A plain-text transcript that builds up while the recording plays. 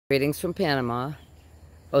Greetings from Panama,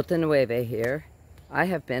 Otra Nueve here. I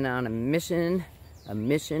have been on a mission.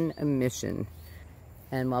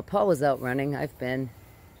 And while Paul was out running, I've been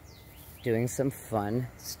doing some fun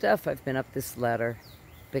stuff. I've been up this ladder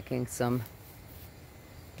picking some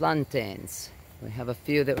plantains. We have a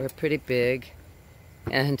few that were pretty big,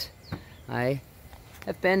 and I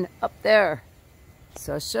have been up there.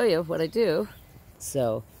 So I'll show you what I do.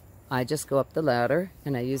 So I just go up the ladder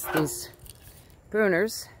and I use these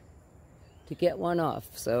pruners to get one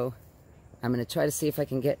off. So I'm going to try to see if I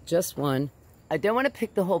can get just one. I don't want to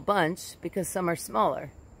pick the whole bunch because some are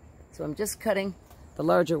smaller. So I'm just cutting the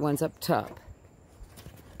larger ones up top.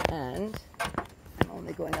 And I'm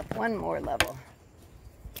only going up one more level.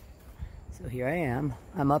 So here I am.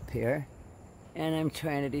 I'm up here. And I'm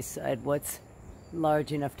trying to decide what's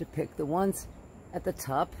large enough to pick. The ones at the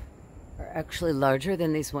top are actually larger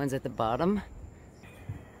than these ones at the bottom.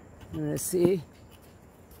 I'm going to see.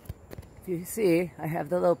 If you see, I have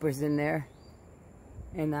the lopers in there.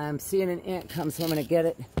 And I'm seeing an ant come, so I'm going to get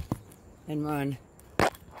it and run.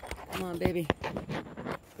 Come on, baby.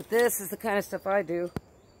 But this is the kind of stuff I do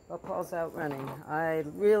while Paul's out running. I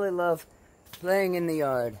really love playing in the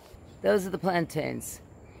yard. Those are the plantains.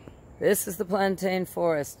 This is the plantain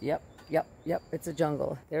forest. Yep. It's a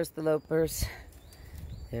jungle. There's the lopers.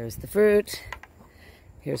 There's the fruit.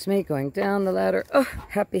 Here's me going down the ladder. Oh,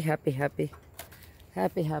 happy.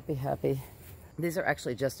 These are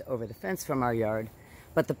actually just over the fence from our yard,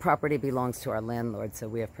 but the property belongs to our landlord, so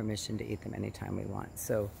we have permission to eat them anytime we want.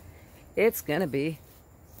 So it's gonna be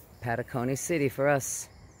Patacones City for us.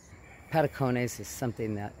 Patacones is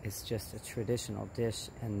something that is just a traditional dish,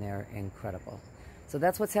 and they're incredible. So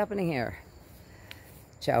that's what's happening here.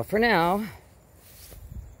 Ciao for now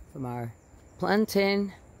from our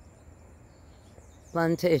plantain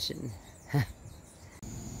plantation.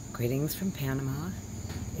 Greetings from Panama.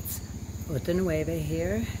 It's Otra Nueve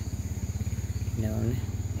here, known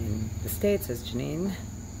in the States as Janine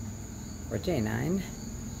or J9.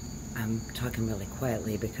 I'm talking really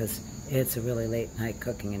quietly because it's a really late night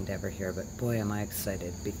cooking endeavor here, but boy am I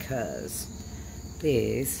excited because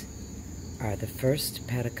these are the first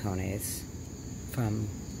Patacones from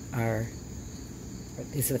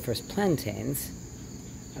these are the first plantains,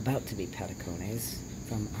 about to be Patacones,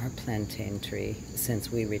 from our plantain tree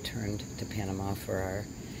since we returned to Panama for our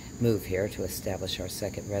move here to establish our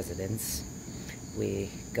second residence. We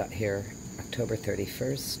got here October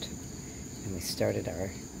 31st, and we started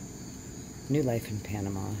our new life in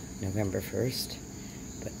Panama November 1st.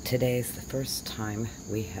 But today's the first time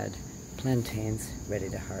we had plantains ready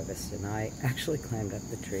to harvest, and I actually climbed up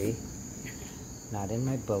the tree, not in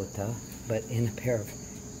my bota, but in a pair of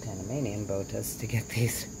Panamanian botas to get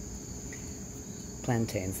these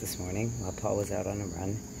plantains this morning while Paul was out on a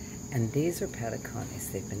run. And these are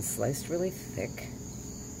Patacones. They've been sliced really thick.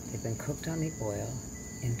 They've been cooked on the oil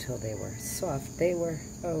until they were soft. They were,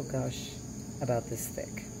 oh gosh, about this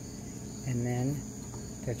thick. And then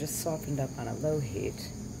they're just softened up on a low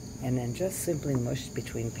heat and then just simply mushed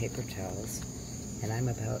between paper towels. And I'm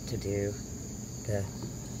about to do the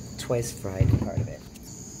twice fried part of it.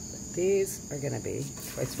 But these are going to be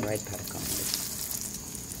twice fried Patacones.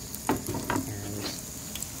 And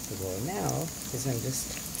the goal now is I'm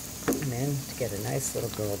just putting them in to get a nice little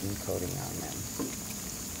golden coating on them.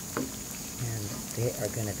 And they are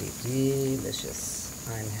going to be delicious.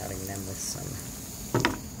 I'm having them with some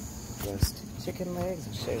roast chicken legs.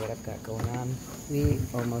 I'll show you what I've got going on. We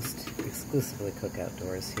almost exclusively cook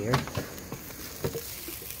outdoors here.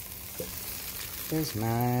 There's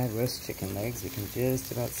my roast chicken legs. You can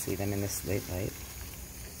just about see them in this late light.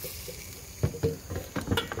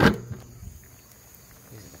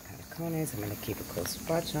 These are the Patacones. I'm going to keep a close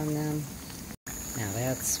watch on them. Now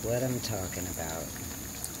that's what I'm talking about.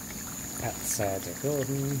 Outsides are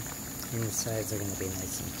golden. Insides are going to be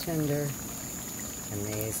nice and tender. And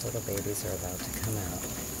these little babies are about to come out.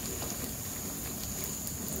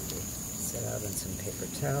 Set out on some paper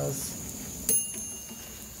towels.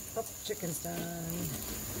 Oh, chicken's done.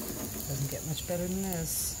 Doesn't get much better than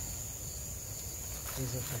this.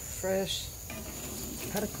 These are the fresh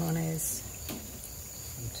Patacones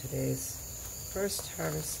from today's first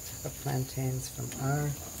harvest of plantains from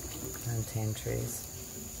our plantain trees.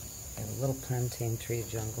 We have a little plantain tree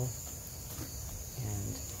jungle.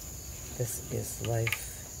 And this is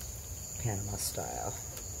life Panama style.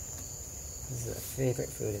 This is a favorite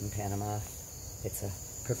food in Panama. It's a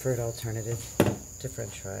preferred alternative to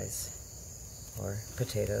French fries or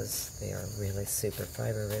potatoes. They are really super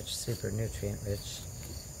fiber rich, super nutrient rich.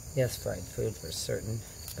 Yes, fried food for certain,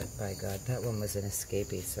 but by God, that one was an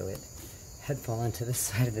escapee, so it had fallen to the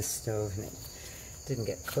side of the stove and it didn't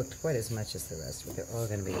get cooked quite as much as the rest, but they're all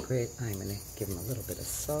going to be great. I'm going to give them a little bit of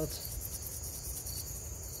salt.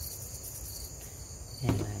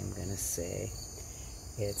 And I'm going to say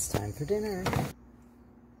it's time for dinner.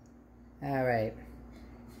 All right,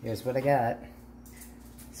 here's what I got.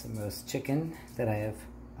 Some roast chicken that I have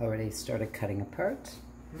already started cutting apart.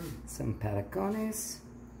 Some patacones.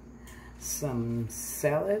 Some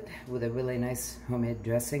salad with a really nice homemade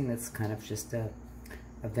dressing that's kind of just a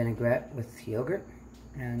vinaigrette with yogurt.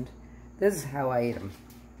 And this is how I eat them.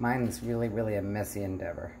 Mine is really, really a messy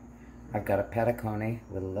endeavor. I've got a patacone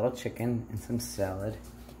with a little chicken and some salad.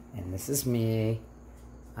 And this is me.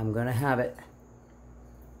 I'm gonna have it.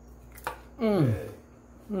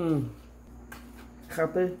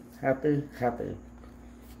 Happy, happy, happy.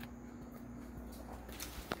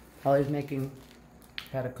 Holly's making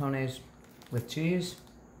patacones with cheese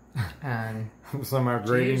and so I'm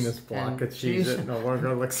grating this block of cheese. It no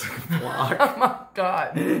longer looks like a block. Oh my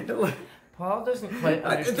god. Paul doesn't quite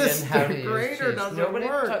understand how to use cheese. Nobody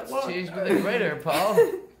cuts cheese with a grater, Paul.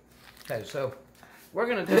 Okay, so we're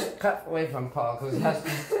gonna just cut away from Paul because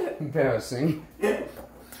that's embarrassing.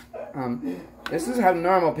 This is how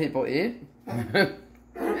normal people eat.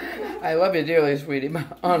 I love you dearly, sweetie,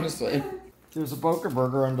 but honestly. There's a Boca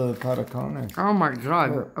Burger under the Patacones. Oh my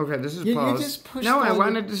god. Okay, this is Paul's. You just pushed no, I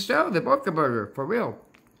wanted to show the Boca Burger, for real.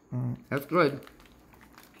 That's good.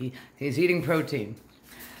 He's eating protein.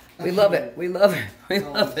 We love it. We love it. We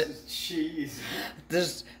love it. Cheese.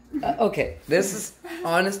 This, okay, this is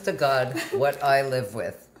honest to God what I live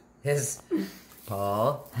with.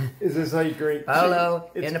 Paul. Is this how you grate cheese?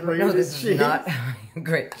 Hello. No, this cheese. is not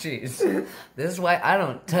great cheese. This is why I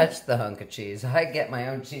don't touch the hunk of cheese. I get my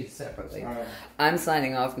own cheese separately. Right. I'm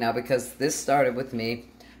signing off now because this started with me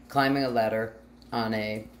climbing a ladder on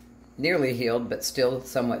a nearly healed but still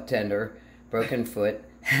somewhat tender broken foot.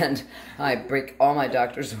 And I break all my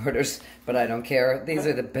doctor's orders, but I don't care. These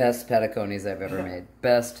are the best patacones I've ever made.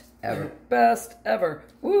 Best ever. Best ever.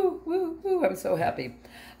 Woo, woo, woo. I'm so happy.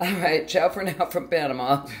 All right, ciao for now from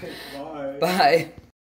Panama. Bye. Bye.